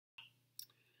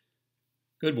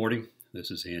Good morning. This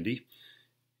is Andy,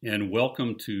 and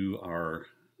welcome to our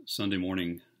Sunday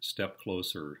morning Step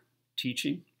Closer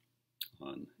teaching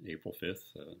on April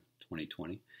 5th,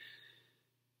 2020.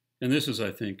 And this is,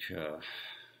 I think,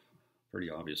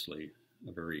 pretty obviously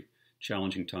a very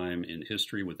challenging time in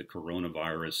history with the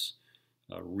coronavirus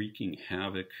wreaking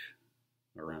havoc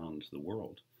around the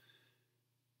world.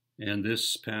 And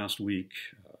this past week,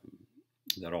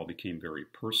 that all became very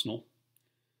personal.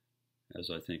 As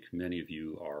I think many of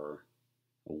you are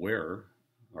aware,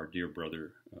 our dear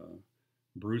brother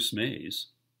Bruce Mays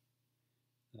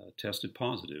tested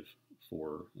positive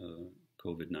for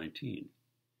COVID-19.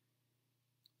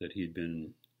 That he'd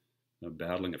been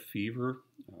battling a fever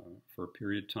for a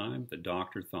period of time. The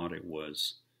doctor thought it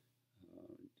was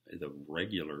the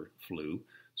regular flu,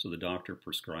 so the doctor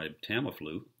prescribed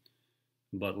Tamiflu.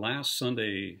 But last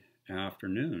Sunday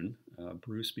afternoon,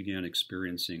 Bruce began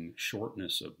experiencing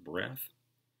shortness of breath,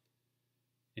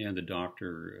 and the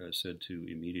doctor said to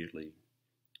immediately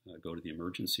go to the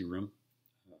emergency room.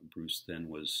 Bruce then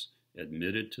was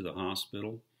admitted to the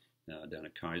hospital down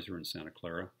at Kaiser in Santa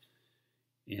Clara,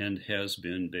 and has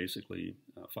been basically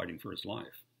fighting for his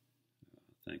life.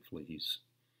 Thankfully, he's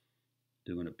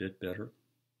doing a bit better,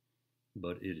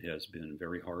 but it has been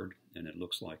very hard, and it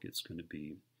looks like it's going to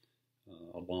be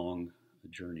a long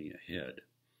journey ahead.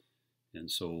 And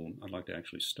so I'd like to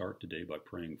actually start today by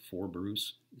praying for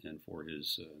Bruce and for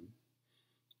his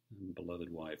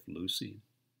beloved wife, Lucy.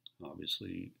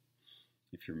 Obviously,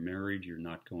 if you're married, you're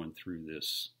not going through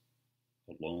this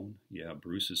alone. Yeah,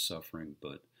 Bruce is suffering,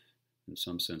 but in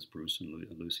some sense, Bruce and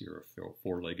Lucy are a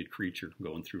four-legged creature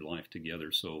going through life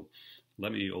together. So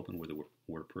let me open with a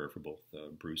word of prayer for both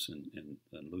Bruce and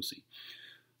Lucy.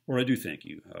 Lord, I do thank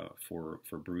you for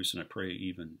Bruce, and I pray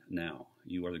even now.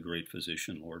 You are the great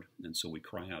physician, Lord, and so we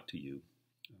cry out to you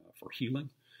for healing.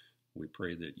 We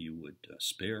pray that you would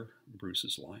spare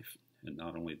Bruce's life, and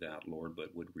not only that, Lord,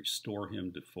 but would restore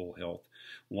him to full health.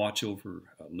 Watch over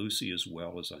Lucy as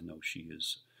well, as I know she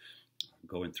is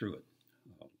going through it.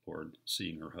 Lord,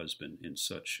 seeing her husband in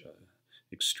such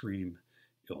extreme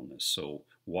illness. So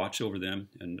watch over them,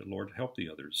 and Lord, help the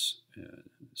others,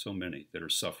 so many that are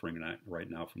suffering right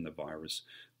now from the virus.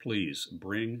 Please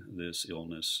bring this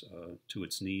illness to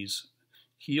its knees.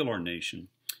 Heal our nation.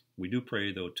 We do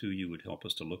pray, though, too, you would help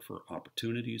us to look for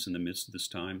opportunities in the midst of this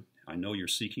time. I know you're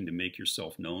seeking to make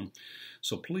yourself known.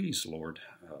 So please, Lord,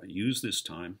 use this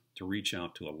time to reach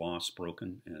out to a lost,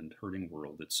 broken, and hurting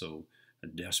world that so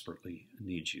desperately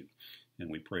needs you. And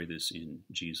we pray this in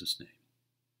Jesus' name.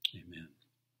 Amen.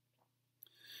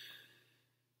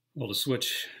 Well, to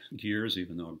switch gears,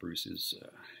 even though Bruce is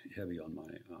heavy on my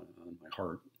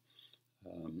heart,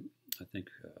 I think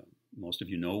most of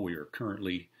you know we are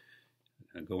currently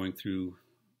going through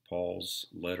Paul's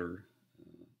letter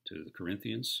to the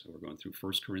Corinthians. We're going through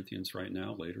 1 Corinthians right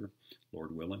now. Later,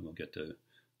 Lord willing, we'll get to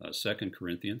 2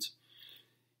 Corinthians.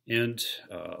 And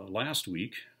last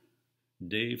week,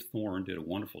 Dave Thorne did a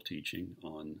wonderful teaching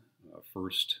on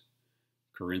 1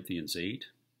 Corinthians 8.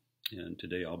 And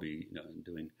today I'll be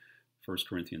doing 1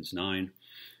 Corinthians 9.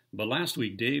 But last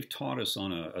week, Dave taught us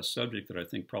on a subject that I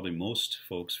think probably most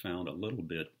folks found a little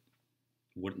bit,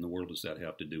 what in the world does that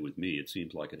have to do with me? It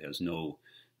seems like it has no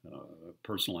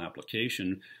personal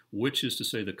application, which is to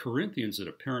say the Corinthians had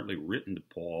apparently written to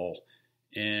Paul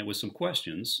and with some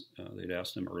questions. They'd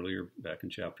asked him earlier back in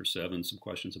chapter 7, some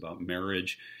questions about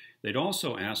marriage. They'd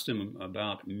also asked him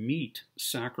about meat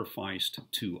sacrificed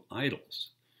to idols.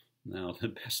 Now, to the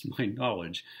best of my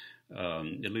knowledge,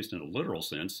 at least in a literal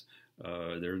sense,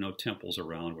 there are no temples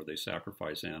around where they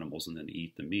sacrifice animals and then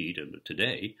eat the meat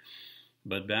today.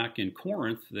 But back in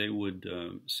Corinth, they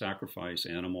would sacrifice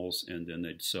animals and then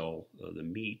they'd sell the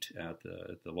meat at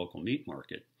the local meat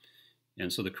market.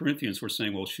 And so the Corinthians were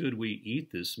saying, well, should we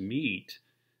eat this meat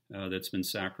that's been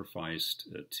sacrificed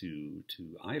to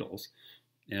idols?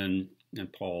 And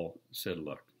Paul said,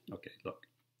 look,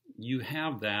 you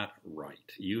have that right.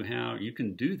 You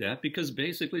can do that because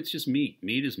basically it's just meat.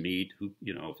 Meat is meat.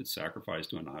 If it's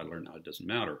sacrificed to an idol or not, it doesn't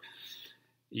matter.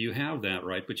 You have that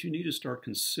right, but you need to start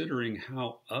considering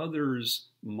how others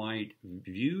might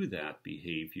view that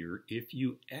behavior if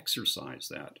you exercise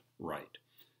that right.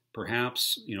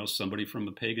 Perhaps, somebody from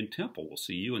a pagan temple will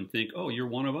see you and think, oh, you're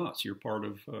one of us. You're part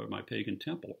of my pagan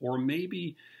temple. Or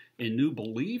maybe a new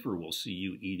believer will see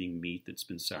you eating meat that's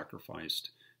been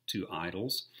sacrificed to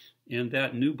idols, and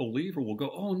that new believer will go,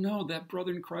 oh no, that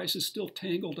brother in Christ is still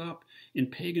tangled up in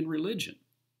pagan religion.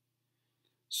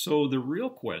 So the real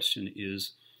question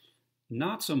is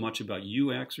not so much about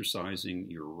you exercising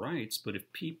your rights, but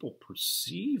if people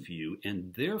perceive you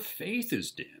and their faith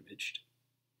is damaged,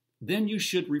 then you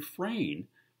should refrain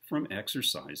from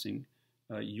exercising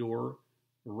your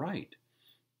right.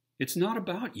 It's not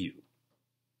about you.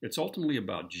 It's ultimately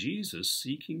about Jesus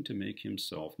seeking to make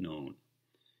himself known.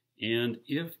 And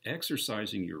if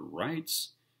exercising your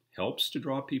rights helps to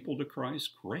draw people to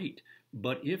Christ, great.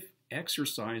 But if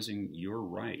exercising your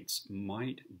rights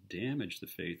might damage the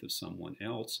faith of someone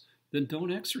else, then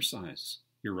don't exercise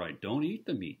your right. Don't eat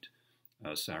the meat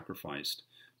sacrificed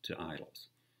to idols.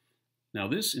 Now,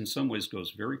 this in some ways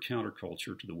goes very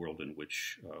counterculture to the world in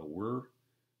which we're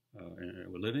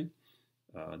living.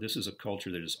 This is a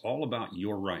culture that is all about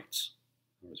your rights.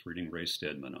 I was reading Ray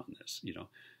Stedman on this.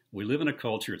 We live in a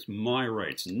culture, it's my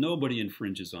rights. Nobody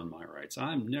infringes on my rights.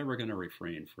 I'm never going to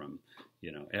refrain from,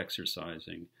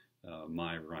 exercising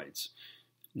my rights.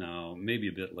 Now, maybe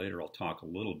a bit later, I'll talk a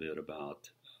little bit about,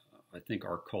 I think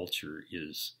our culture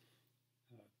is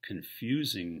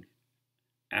confusing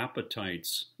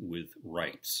appetites with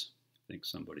rights. I think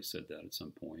somebody said that at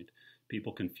some point.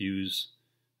 People confuse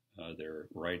their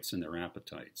rights and their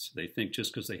appetites. They think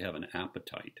just because they have an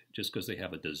appetite, just because they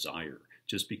have a desire,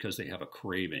 just because they have a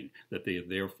craving, that they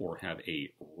therefore have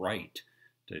a right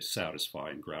to satisfy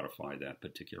and gratify that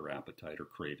particular appetite or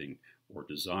craving or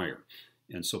desire.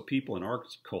 And so people in our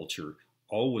culture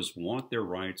always want their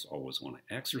rights, always want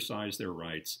to exercise their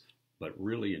rights, but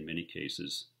really in many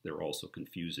cases they're also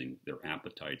confusing their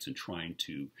appetites and trying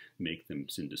to make them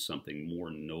into something more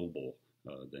noble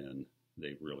than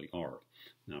they really are.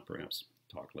 Now, perhaps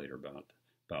talk later about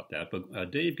that.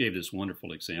 But Dave gave this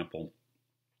wonderful example.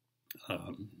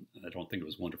 I don't think it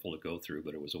was wonderful to go through,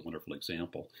 but it was a wonderful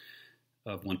example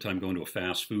of one time going to a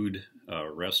fast food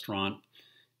restaurant.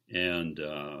 And,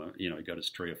 he got his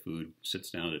tray of food, sits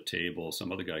down at a table.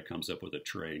 Some other guy comes up with a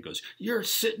tray and goes, "You're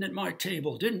sitting at my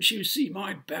table. Didn't you see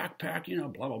my backpack?"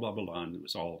 Blah, blah, blah, blah, blah. And it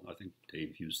was all, I think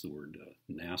Dave used the word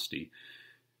nasty.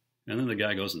 And then the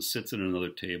guy goes and sits at another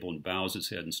table and bows his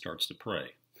head and starts to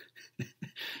pray.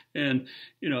 And,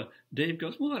 Dave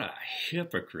goes, "What a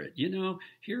hypocrite.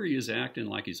 Here he is acting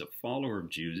like he's a follower of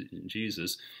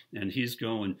Jesus. And he's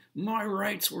going, 'My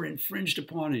rights were infringed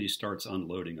upon.'" And he starts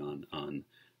unloading on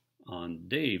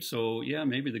Dave. So, yeah,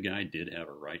 maybe the guy did have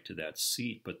a right to that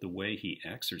seat, but the way he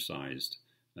exercised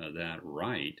that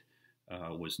right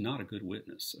was not a good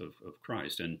witness of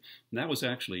Christ. And that was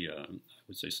actually, I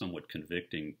would say, somewhat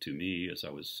convicting to me as I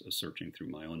was searching through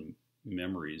my own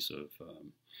memories of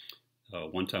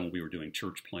one time when we were doing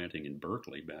church planting in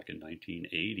Berkeley back in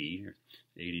 1980,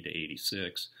 80 to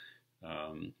 86.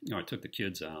 I took the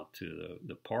kids out to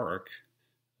the park.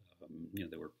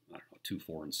 They were, 2,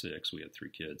 4, and 6. We had 3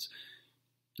 kids.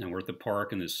 And we're at the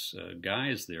park, and this guy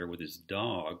is there with his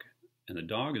dog, and the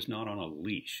dog is not on a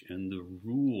leash. And the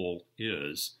rule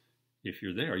is, if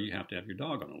you're there, you have to have your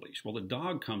dog on a leash. Well, the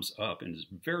dog comes up and is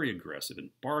very aggressive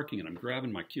and barking, and I'm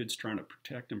grabbing my kids trying to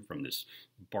protect him from this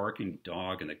barking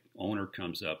dog, and the owner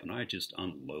comes up, and I just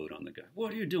unload on the guy.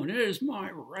 "What are you doing? It is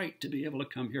my right to be able to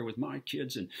come here with my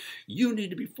kids, and you need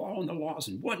to be following the laws,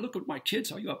 and look at my kids,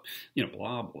 how you up,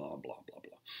 blah, blah, blah, blah,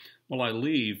 blah." Well, I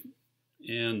leave,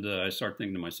 and I start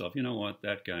thinking to myself, you know what,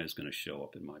 that guy is going to show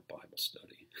up in my Bible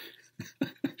study.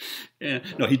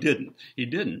 And no, he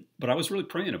didn't, but I was really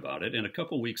praying about it. And a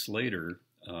couple weeks later,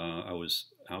 I was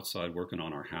outside working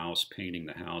on our house, painting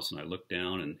the house, and I looked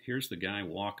down, and here's the guy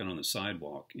walking on the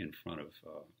sidewalk in front of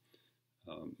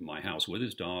my house with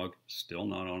his dog, still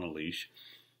not on a leash.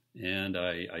 And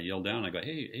I yelled down, I go,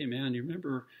 hey man, you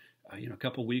remember a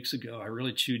couple weeks ago, I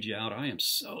really chewed you out. I am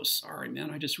so sorry, man.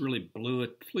 I just really blew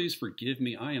it. Please forgive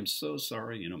me. I am so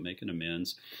sorry, making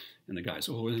amends. And the guy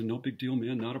said, "Oh, no big deal,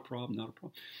 man. Not a problem, not a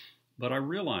problem." But I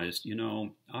realized,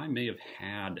 I may have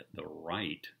had the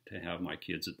right to have my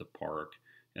kids at the park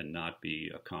and not be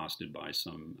accosted by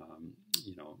some,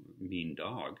 mean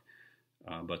dog.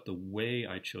 But the way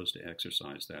I chose to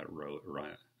exercise that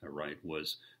right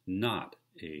was not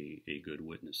a good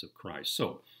witness of Christ.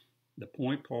 So the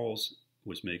point Paul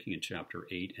was making in chapter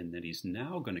 8, and that he's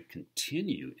now going to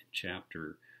continue in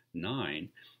chapter 9,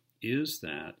 is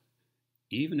that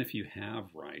even if you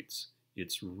have rights,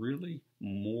 it's really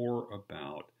more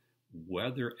about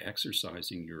whether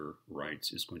exercising your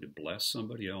rights is going to bless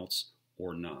somebody else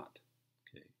or not.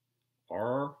 Okay.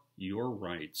 Are your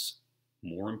rights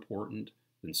more important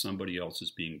than somebody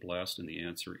else's being blessed? And the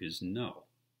answer is no.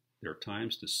 There are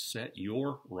times to set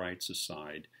your rights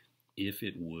aside if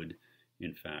it would,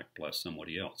 in fact, bless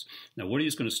somebody else. Now, what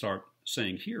he's going to start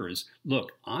saying here is,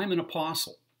 look, I'm an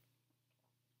apostle.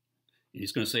 And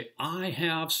he's going to say, I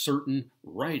have certain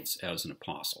rights as an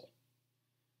apostle.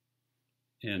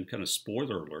 And kind of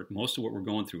spoiler alert, most of what we're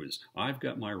going through is, I've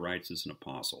got my rights as an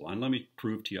apostle. And let me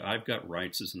prove to you, I've got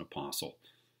rights as an apostle.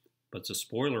 But the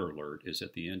spoiler alert is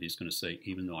at the end, he's going to say,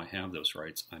 even though I have those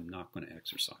rights, I'm not going to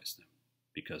exercise them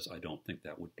because I don't think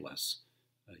that would bless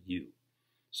you.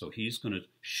 So he's going to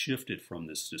shift it from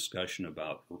this discussion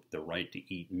about the right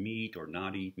to eat meat or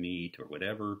not eat meat or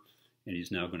whatever, and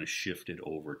he's now going to shift it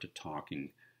over to talking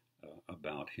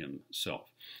about himself.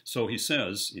 So he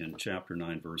says in chapter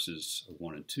 9, verses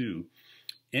 1 and 2,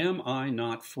 am I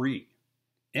not free?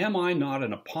 Am I not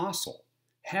an apostle?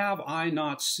 Have I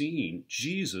not seen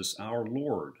Jesus our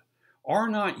Lord? Are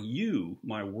not you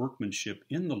my workmanship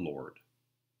in the Lord?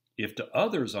 If to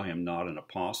others I am not an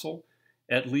apostle,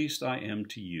 at least I am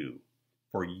to you,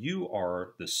 for you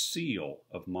are the seal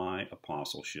of my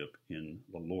apostleship in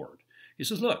the Lord. He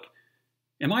says, look,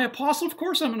 am I an apostle? Of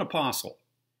course I'm an apostle.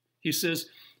 He says,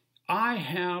 I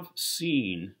have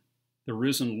seen the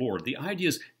risen Lord. The idea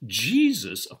is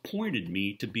Jesus appointed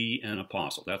me to be an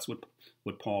apostle. That's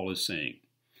what Paul is saying.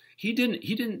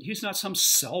 He's not some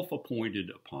self-appointed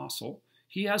apostle.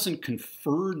 He hasn't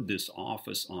conferred this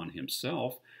office on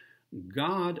himself.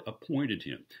 God appointed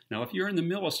him. Now, if you're in the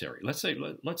military, let's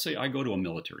say I go to a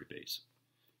military base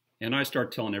and I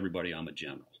start telling everybody I'm a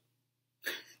general.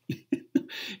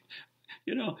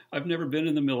 You know, I've never been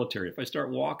in the military. If I start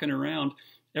walking around,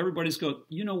 everybody's going,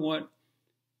 you know what?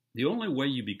 The only way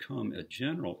you become a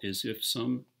general is if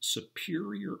some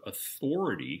superior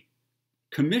authority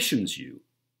commissions you,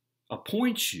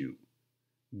 appoints you,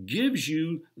 gives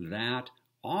you that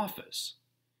office.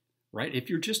 Right? If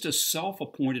you're just a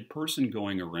self-appointed person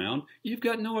going around, you've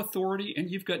got no authority and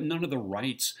you've got none of the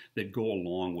rights that go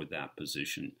along with that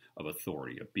position of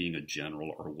authority, of being a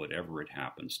general or whatever it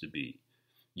happens to be.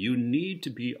 You need to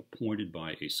be appointed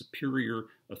by a superior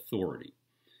authority.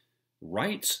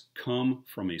 Rights come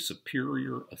from a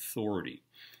superior authority.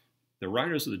 The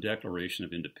writers of the Declaration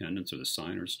of Independence, or the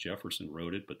signers, Jefferson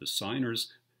wrote it, but the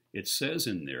signers, it says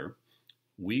in there,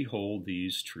 we hold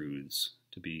these truths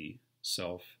to be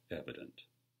self-evident.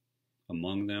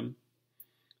 Among them,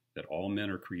 that all men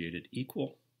are created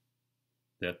equal,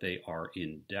 that they are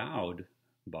endowed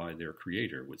by their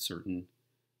Creator with certain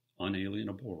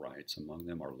unalienable rights. Among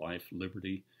them are life,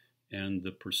 liberty, and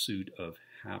the pursuit of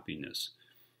happiness.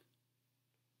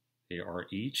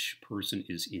 Each person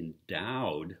is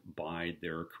endowed by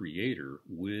their Creator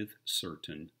with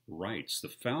certain rights. The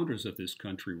founders of this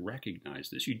country recognize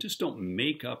this. You just don't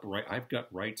make up right. I've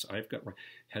got rights. I've got rights.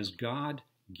 Has God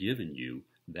given you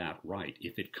that right?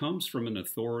 If it comes from an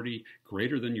authority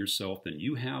greater than yourself, then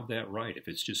you have that right. If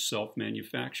it's just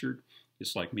self-manufactured,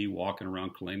 it's like me walking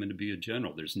around claiming to be a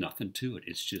general. There's nothing to it.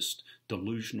 It's just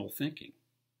delusional thinking.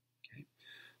 Okay?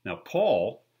 Now,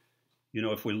 Paul, you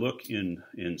know, if we look in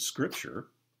Scripture,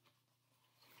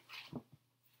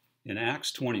 in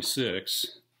Acts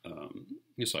 26,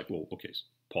 it's like, well, okay,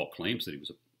 Paul claims that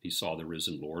he saw the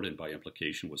risen Lord and by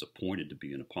implication was appointed to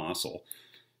be an apostle.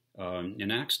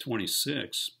 In Acts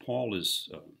 26, Paul is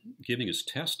giving his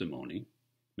testimony,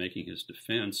 making his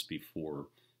defense before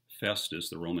Festus,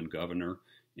 the Roman governor,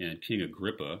 and King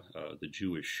Agrippa, the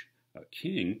Jewish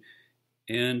king.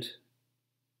 And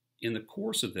in the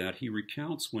course of that, he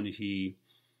recounts when he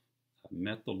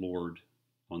met the Lord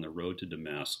on the road to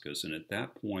Damascus. And at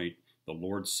that point, the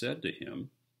Lord said to him,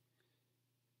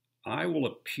 I will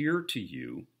appear to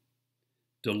you,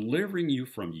 delivering you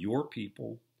from your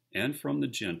people and from the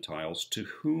Gentiles to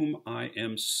whom I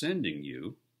am sending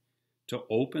you, to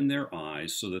open their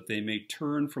eyes so that they may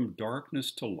turn from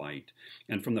darkness to light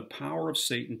and from the power of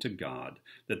Satan to God,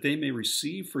 that they may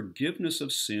receive forgiveness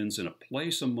of sins and a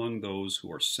place among those who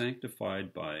are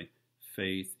sanctified by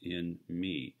faith in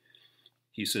me.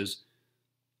 He says,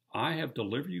 I have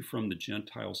delivered you from the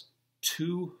Gentiles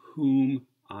to whom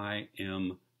I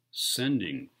am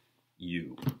sending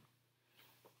you.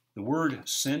 The word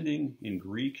sending in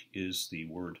Greek is the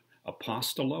word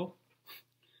apostolo,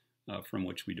 from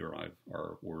which we derive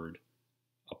our word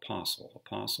apostle.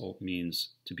 Apostle means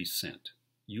to be sent.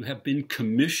 You have been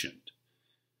commissioned.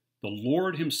 The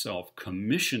Lord himself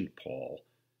commissioned Paul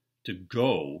to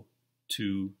go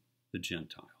to the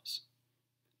Gentiles.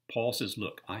 Paul says,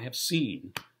 look, I have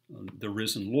seen the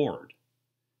risen Lord,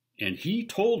 and he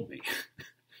told me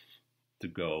to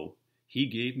go. He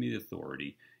gave me the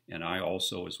authority, and I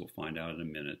also, as we'll find out in a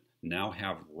minute, now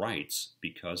have rights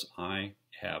because I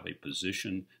have a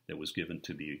position that was given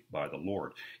to me by the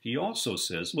Lord. He also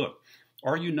says, look,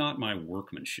 are you not my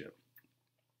workmanship?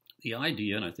 The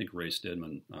idea, and I think Ray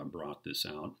Stedman brought this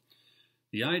out,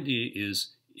 the idea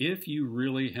is if you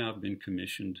really have been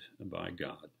commissioned by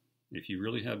God, if you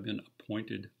really have been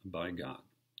appointed by God,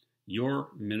 your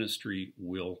ministry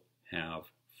will have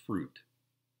fruit.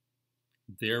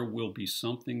 There will be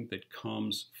something that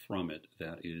comes from it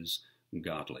that is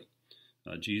godly.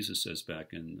 Jesus says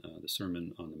back in the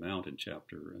Sermon on the Mount in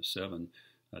chapter 7,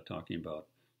 talking about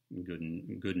good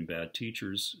and bad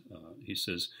teachers, he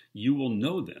says, you will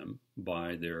know them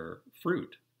by their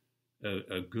fruit.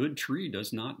 A good tree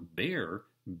does not bear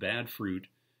bad fruit,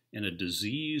 and a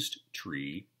diseased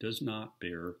tree does not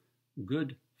bear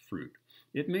good fruit.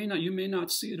 You may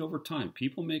not see it over time.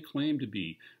 People may claim to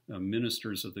be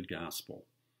ministers of the gospel.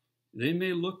 They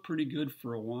may look pretty good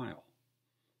for a while,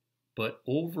 but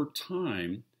over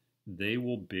time, they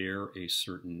will bear a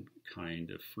certain kind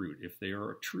of fruit. If they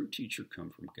are a true teacher come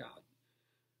from God,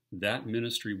 that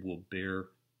ministry will bear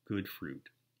good fruit.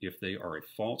 If they are a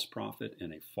false prophet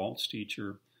and a false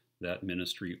teacher, that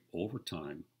ministry over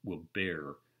time will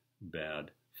bear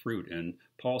bad fruit. And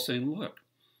Paul's saying, look,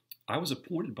 I was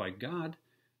appointed by God,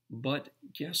 but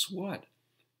guess what?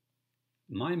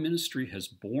 My ministry has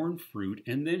borne fruit.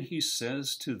 And then he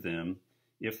says to them,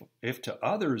 if to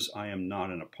others I am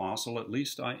not an apostle, at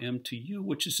least I am to you,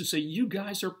 which is to say, you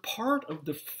guys are part of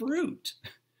the fruit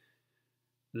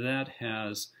that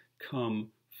has come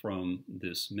from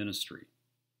this ministry.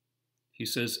 He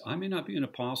says, I may not be an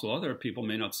apostle. Other people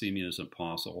may not see me as an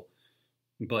apostle,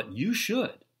 but you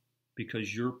should,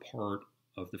 because you're part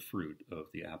of the fruit of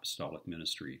the apostolic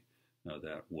ministry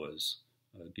that was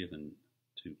given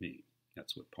to me.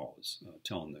 That's what Paul is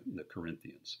telling the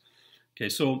Corinthians. Okay,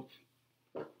 so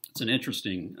it's an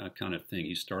interesting kind of thing.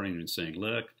 He's starting and saying,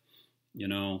 look,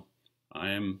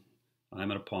 I'm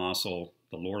an apostle.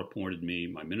 The Lord appointed me.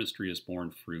 My ministry has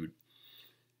borne fruit.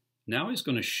 Now he's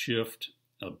going to shift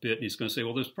a bit, and he's going to say,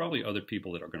 well, there's probably other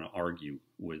people that are going to argue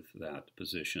with that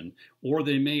position, or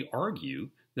they may argue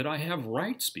that I have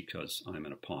rights because I'm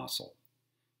an apostle.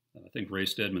 I think Ray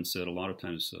Stedman said a lot of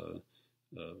times,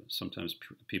 sometimes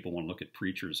people want to look at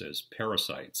preachers as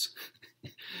parasites.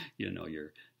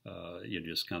 You're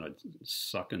just kind of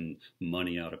sucking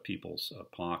money out of people's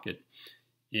pocket.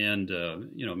 And,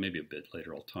 maybe a bit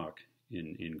later I'll talk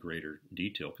in greater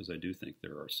detail, because I do think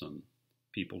there are some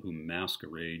people who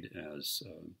masquerade as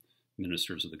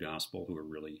ministers of the gospel who are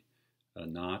really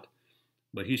not.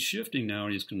 But he's shifting now,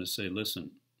 and he's going to say,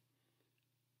 listen,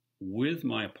 with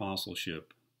my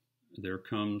apostleship, there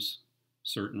comes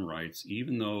certain rights,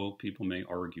 even though people may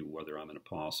argue whether I'm an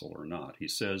apostle or not. He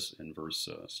says in verse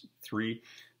 3,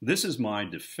 this is my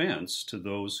defense to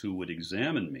those who would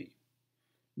examine me.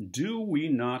 Do we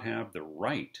not have the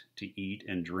right to eat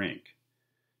and drink?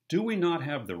 Do we not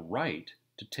have the right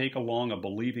to take along a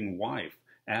believing wife,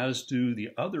 as do the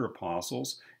other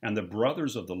apostles and the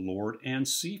brothers of the Lord and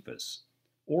Cephas?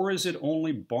 Or is it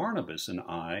only Barnabas and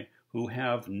I who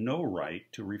have no right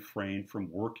to refrain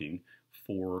from working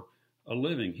for a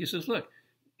living? He says, look,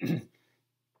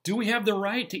 do we have the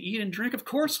right to eat and drink? Of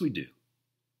course we do.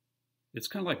 It's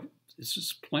kind of like, it's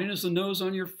just plain as the nose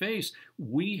on your face.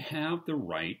 We have the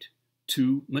right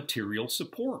to material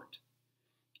support.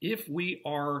 If we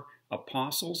are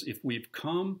apostles, if we've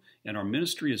come and our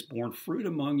ministry has borne fruit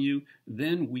among you,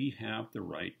 then we have the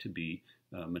right to be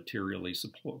materially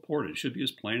supported. It should be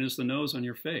as plain as the nose on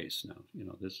your face.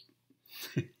 Now, this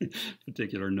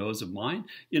particular nose of mine,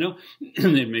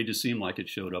 it may just seem like it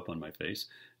showed up on my face,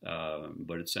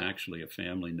 but it's actually a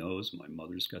family nose. My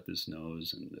mother's got this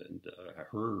nose, and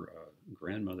her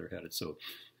grandmother had it. So,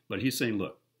 but he's saying,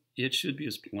 look, it should be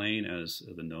as plain as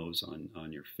the nose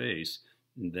on your face,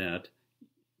 that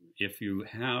if you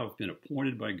have been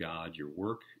appointed by God, your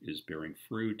work is bearing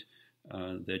fruit,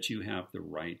 that you have the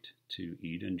right to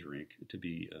eat and drink, to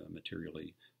be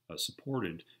materially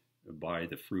supported by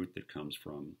the fruit that comes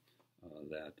from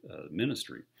that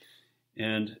ministry.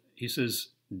 And he says,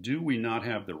 do we not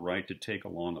have the right to take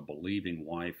along a believing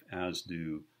wife, as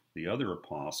do the other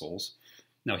apostles?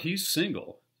 Now, he's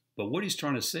single, but what he's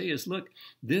trying to say is, look,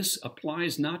 this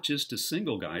applies not just to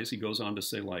single guys. He goes on to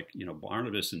say, like,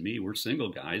 Barnabas and me, we're single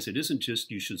guys. It isn't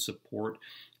just you should support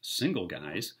single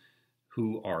guys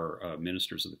who are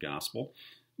ministers of the gospel,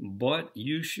 but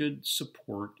you should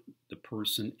support the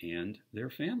person and their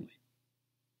family,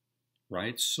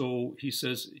 right? So he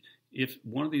says, if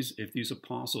these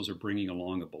apostles are bringing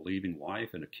along a believing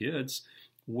wife and kids,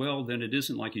 well, then it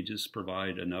isn't like you just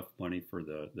provide enough money for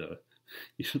the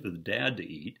dad to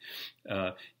eat.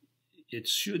 It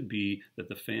should be that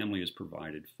the family is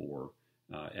provided for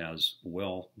as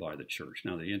well by the church.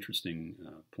 Now, the interesting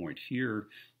point here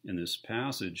in this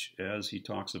passage, as he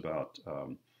talks about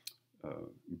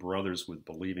brothers with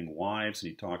believing wives, and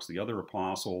he talks the other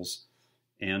apostles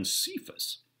and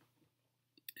Cephas.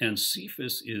 And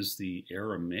Cephas is the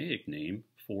Aramaic name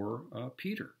for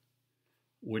Peter,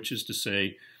 which is to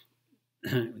say,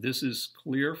 this is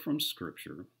clear from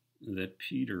Scripture that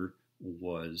Peter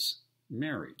was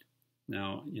married.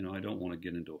 Now, I don't want to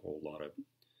get into a whole lot of,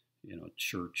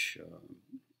 church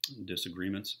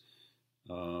disagreements.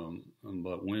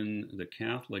 But when the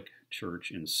Catholic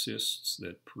Church insists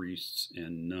that priests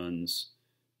and nuns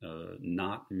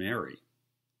not marry,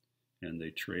 and they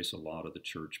trace a lot of the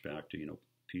church back to,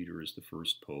 Peter is the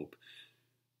first pope,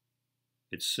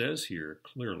 it says here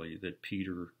clearly that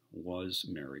Peter was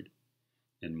married.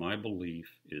 And my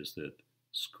belief is that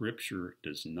Scripture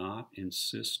does not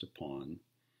insist upon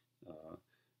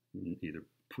either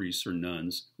priests or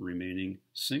nuns remaining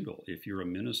single. If you're a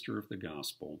minister of the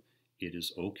gospel, it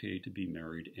is okay to be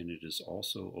married, and it is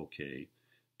also okay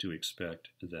to expect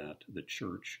that the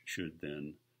church should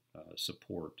then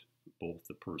support both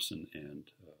the person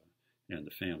and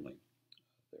the family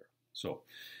there. So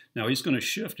now he's going to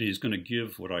shift, and he's going to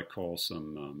give what I call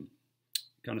some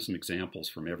kind of some examples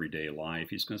from everyday life.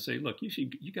 He's going to say, look,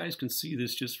 you guys can see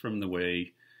this just from the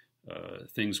way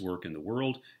things work in the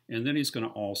world. And then he's going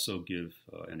to also give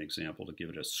an example to give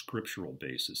it a scriptural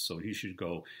basis. So he should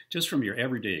go, just from your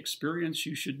everyday experience,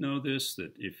 you should know this,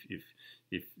 that if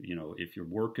you're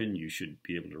working, you should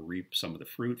be able to reap some of the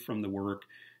fruit from the work.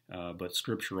 But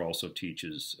Scripture also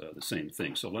teaches the same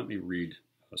thing. So let me read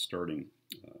starting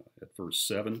at verse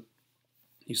 7.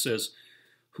 He says,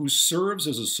 who serves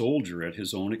as a soldier at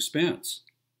his own expense?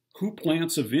 Who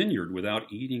plants a vineyard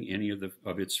without eating any of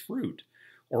its fruit?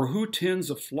 Or who tends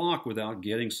a flock without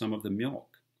getting some of the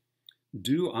milk?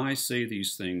 Do I say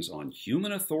these things on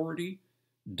human authority?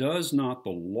 Does not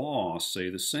the law say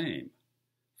the same?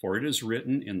 For it is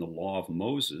written in the law of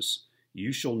Moses,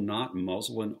 you shall not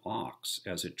muzzle an ox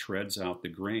as it treads out the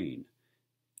grain.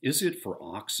 Is it for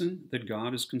oxen that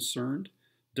God is concerned?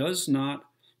 Does not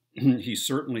he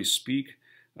certainly speak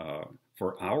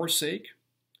for our sake?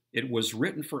 It was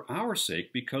written for our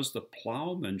sake, because the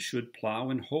plowman should plow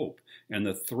in hope, and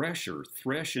the thresher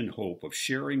thresh in hope of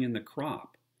sharing in the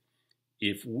crop.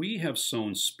 If we have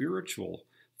sown spiritual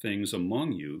things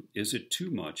among you, is it too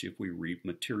much if we reap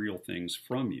material things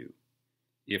from you?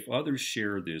 If others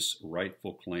share this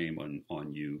rightful claim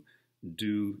on you,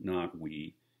 do not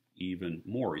we even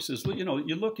more? He says, well,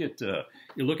 you look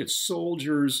at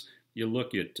soldiers, you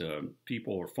look at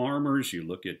people or farmers, you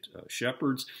look at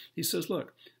shepherds. He says,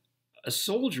 look, a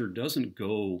soldier doesn't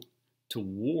go to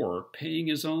war paying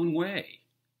his own way,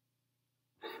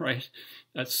 right?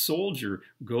 That soldier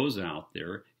goes out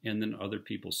there, and then other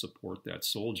people support that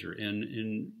soldier. And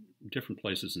in different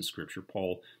places in Scripture,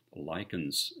 Paul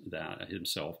likens that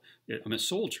himself. I'm a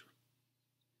soldier,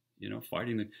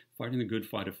 fighting the good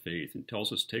fight of faith, and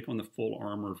tells us, take on the full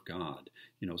armor of God.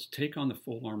 Take on the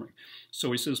full armor.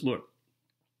 So he says, look,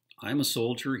 I'm a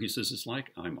soldier. He says, it's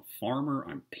like I'm a farmer.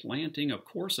 I'm planting. Of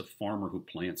course, a farmer who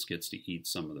plants gets to eat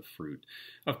some of the fruit.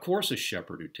 Of course, a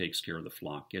shepherd who takes care of the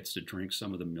flock gets to drink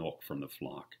some of the milk from the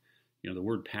flock. The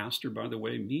word pastor, by the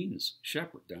way, means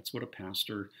shepherd. That's what a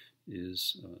pastor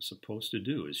is supposed to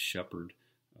do, is shepherd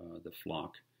the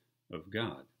flock of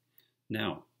God.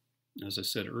 Now, as I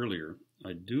said earlier,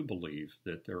 I do believe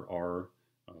that there are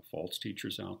false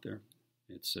teachers out there.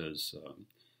 It says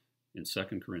in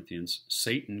 2 Corinthians,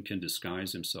 Satan can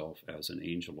disguise himself as an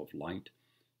angel of light.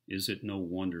 Is it no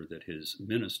wonder that his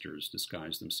ministers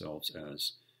disguise themselves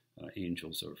as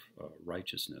angels of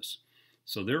righteousness?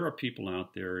 So there are people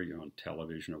out there, on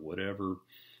television or whatever.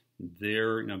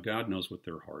 God knows what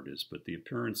their heart is, but the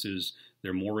appearance is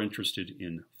they're more interested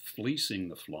in fleecing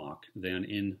the flock than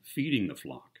in feeding the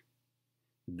flock.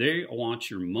 They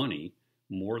want your money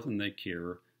more than they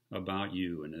care about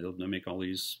you, and they'll make all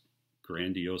these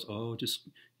grandiose, just,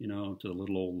 to the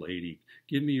little old lady,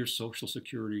 give me your Social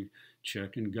Security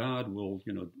check and God will,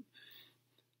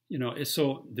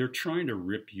 so they're trying to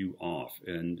rip you off.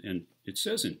 And it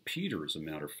says in Peter, as a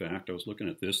matter of fact, I was looking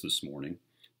at this morning,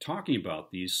 talking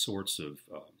about these sorts of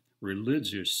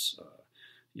religious,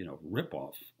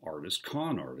 rip-off artists,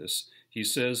 con artists. He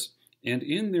says, and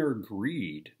in their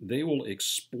greed, they will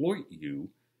exploit you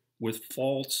with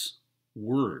false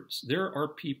words. There are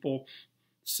people,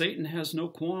 Satan has no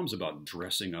qualms about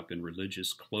dressing up in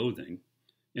religious clothing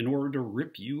in order to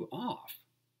rip you off.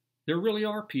 There really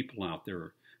are people out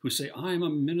there who say, I'm a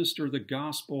minister of the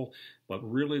gospel, but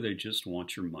really they just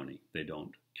want your money. They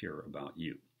don't care about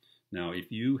you. Now,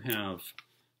 if you have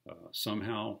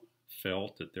somehow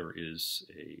felt that there is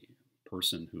a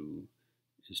person who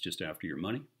is just after your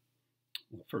money,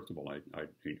 well, first of all, I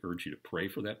urge you to pray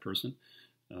for that person.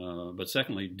 But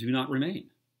secondly, do not remain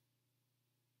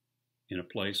in a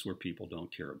place where people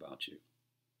don't care about you.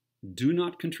 Do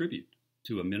not contribute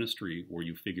to a ministry where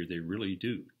you figure they really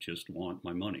do just want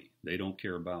my money. They don't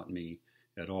care about me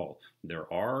at all.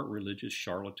 There are religious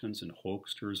charlatans and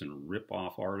hoaxers and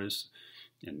rip-off artists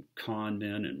and con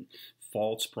men and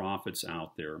false prophets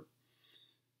out there.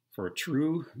 For a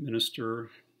true minister,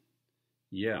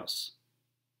 yes,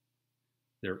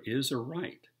 there is a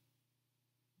right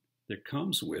that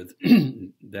comes with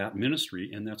that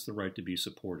ministry, and that's the right to be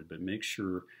supported. But make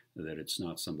sure that it's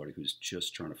not somebody who's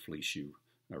just trying to fleece you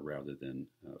rather than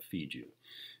feed you.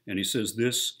 And he says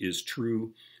this is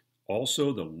true.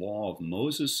 Also, the law of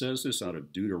Moses says this out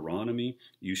of Deuteronomy.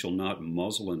 You shall not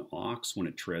muzzle an ox when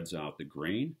it treads out the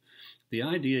grain. The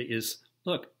idea is,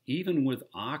 look, even with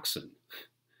oxen,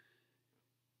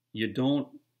 you don't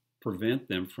prevent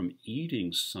them from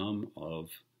eating some of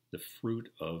the fruit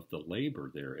of the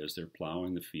labor there as they're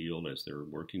plowing the field, as they're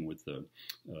working with the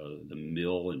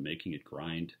mill and making it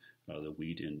grind the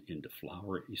wheat into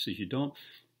flour. He says you don't,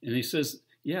 and he says,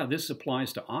 yeah, this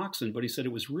applies to oxen, but he said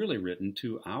it was really written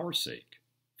to our sake,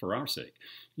 for our sake.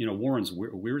 You know, Warren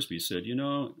Wiersbe said, you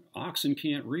know, oxen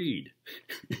can't read.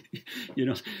 You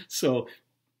know, so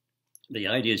the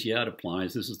idea is, yeah, it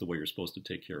applies. This is the way you're supposed to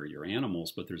take care of your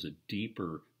animals, but there's a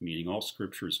deeper meaning. All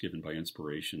Scripture is given by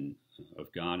inspiration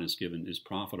of God, and is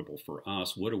profitable for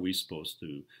us. What are we supposed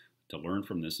to learn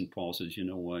from this? And Paul says, you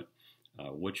know what?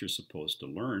 What you're supposed to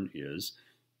learn is,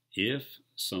 if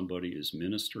somebody is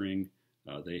ministering,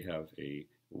 they have a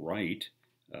right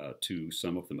to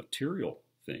some of the material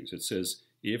things. It says,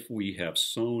 if we have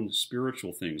sown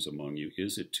spiritual things among you,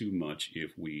 is it too much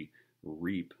if we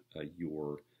reap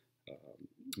your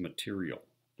material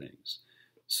things?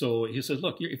 So he says,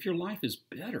 look, if your life is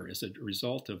better as a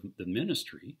result of the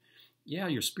ministry, yeah,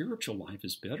 your spiritual life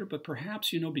is better, but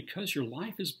perhaps, you know, because your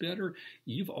life is better,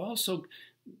 your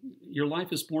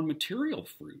life has borne material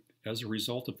fruit as a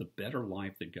result of the better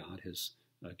life that God has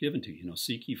given to you. You know,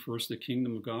 seek ye first the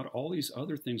kingdom of God. All these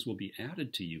other things will be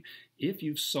added to you. If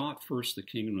you've sought first the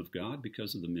kingdom of God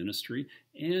because of the ministry,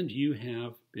 and you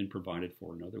have been provided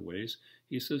for in other ways,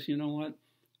 he says, you know what?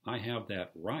 I have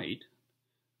that right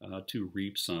to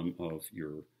reap some of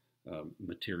your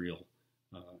material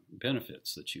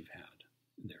benefits that you've had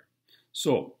there.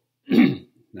 So,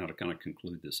 now to kind of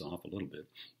conclude this off a little bit,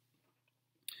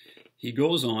 he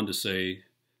goes on to say,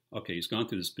 okay, he's gone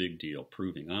through this big deal,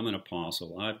 proving I'm an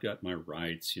apostle, I've got my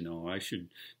rights, you know, I should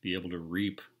be able to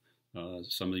reap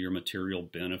some of your material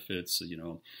benefits, you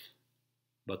know.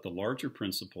 But the larger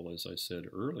principle, as I said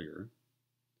earlier,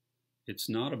 it's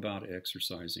not about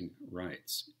exercising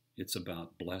rights. It's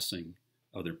about blessing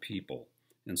other people.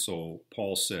 And so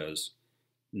Paul says,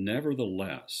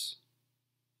 nevertheless,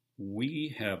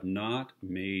 we have not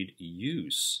made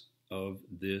use of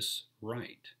this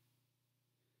right,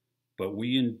 but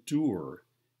we endure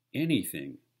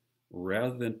anything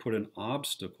rather than put an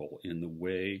obstacle in the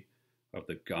way of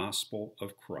the gospel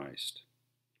of Christ.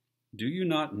 Do you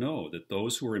not know that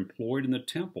those who are employed in the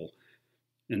temple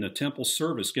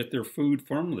service get their food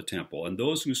from the temple, and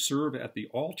those who serve at the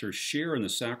altar share in the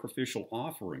sacrificial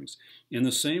offerings? In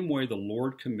the same way, the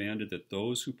Lord commanded that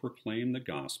those who proclaim the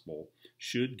gospel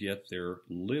should get their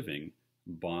living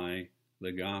by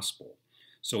the gospel.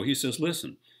 So he says,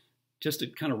 listen, just to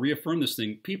kind of reaffirm this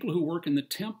thing, people who work in the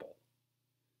temple,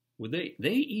 well, they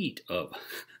eat of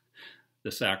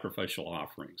the sacrificial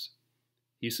offerings.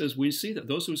 He says, we see that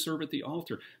those who serve at the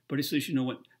altar, but he says, you know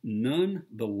what?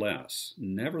 Nevertheless,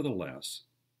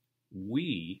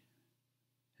 we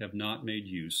have not made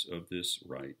use of this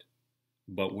right,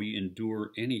 but we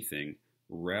endure anything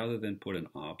rather than put an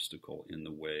obstacle in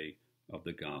the way of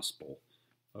the gospel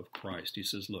of Christ. He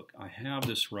says, look, I have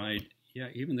this right. Yeah,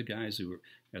 even the guys who are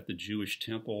at the Jewish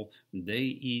temple, they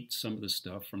eat some of the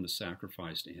stuff from the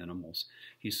sacrificed animals.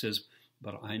 He says,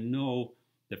 but I know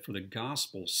that for the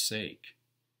gospel's sake,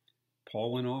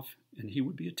 Paul went off and he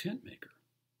would be a tent maker.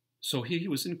 So he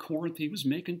was in Corinth, he was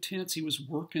making tents, he was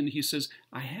working. He says,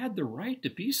 I had the right to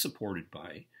be supported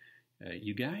by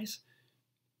you guys.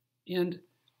 And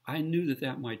I knew that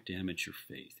that might damage your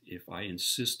faith if I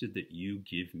insisted that you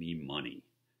give me money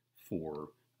for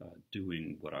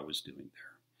doing what I was doing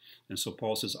there. And so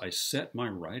Paul says, I set my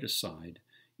right aside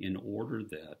in order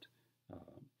that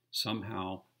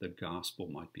somehow the gospel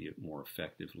might be more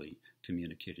effectively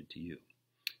communicated to you.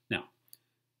 Now,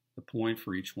 the point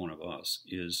for each one of us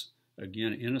is,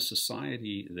 again, in a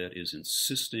society that is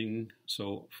insisting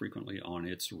so frequently on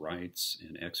its rights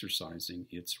and exercising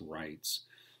its rights,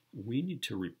 we need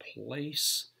to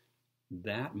replace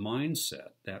that mindset,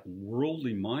 that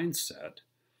worldly mindset,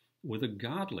 with a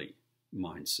godly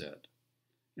mindset.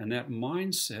 And that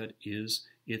mindset is,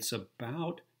 it's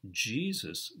about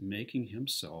Jesus making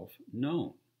himself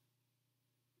known.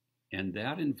 And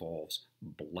that involves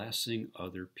blessing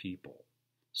other people.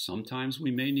 Sometimes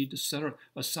we may need to set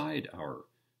aside our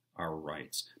our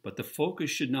rights. But the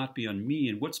focus should not be on me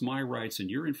and what's my rights and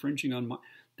you're infringing on my...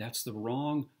 That's the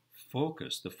wrong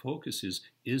focus. The focus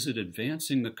is it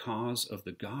advancing the cause of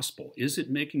the gospel? Is it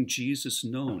making Jesus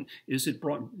known? Is it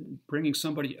bringing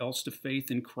somebody else to faith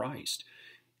in Christ?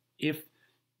 If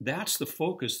that's the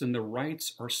focus, then the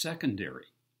rights are secondary.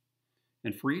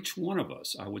 And for each one of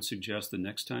us, I would suggest the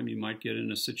next time you might get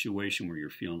in a situation where you're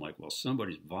feeling like, well,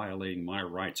 somebody's violating my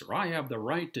rights, or I have the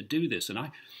right to do this,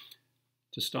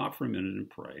 to stop for a minute and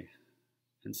pray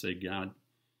and say, God,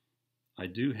 I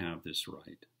do have this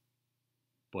right,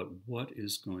 but what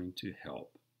is going to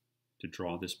help to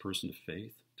draw this person to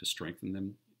faith, to strengthen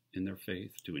them in their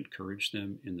faith, to encourage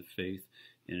them in the faith?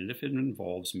 And if it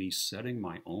involves me setting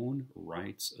my own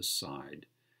rights aside,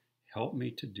 help me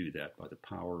to do that by the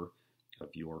power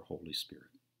of your Holy Spirit.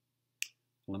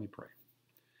 Let me pray.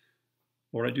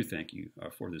 Lord, I do thank you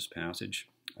for this passage.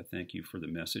 I thank you for the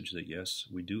message that, yes,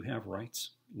 we do have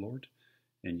rights, Lord,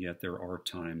 and yet there are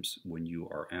times when you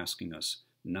are asking us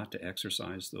not to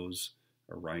exercise those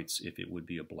rights if it would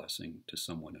be a blessing to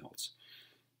someone else.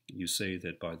 You say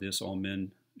that by this all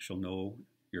men shall know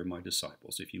you're my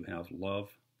disciples, if you have love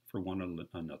for one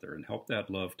another, and help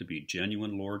that love to be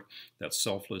genuine, Lord, that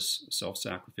selfless,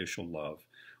 self-sacrificial love,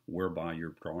 whereby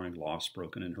you're drawing lost,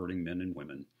 broken, and hurting men and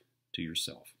women to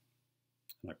yourself.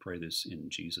 And I pray this in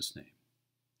Jesus' name.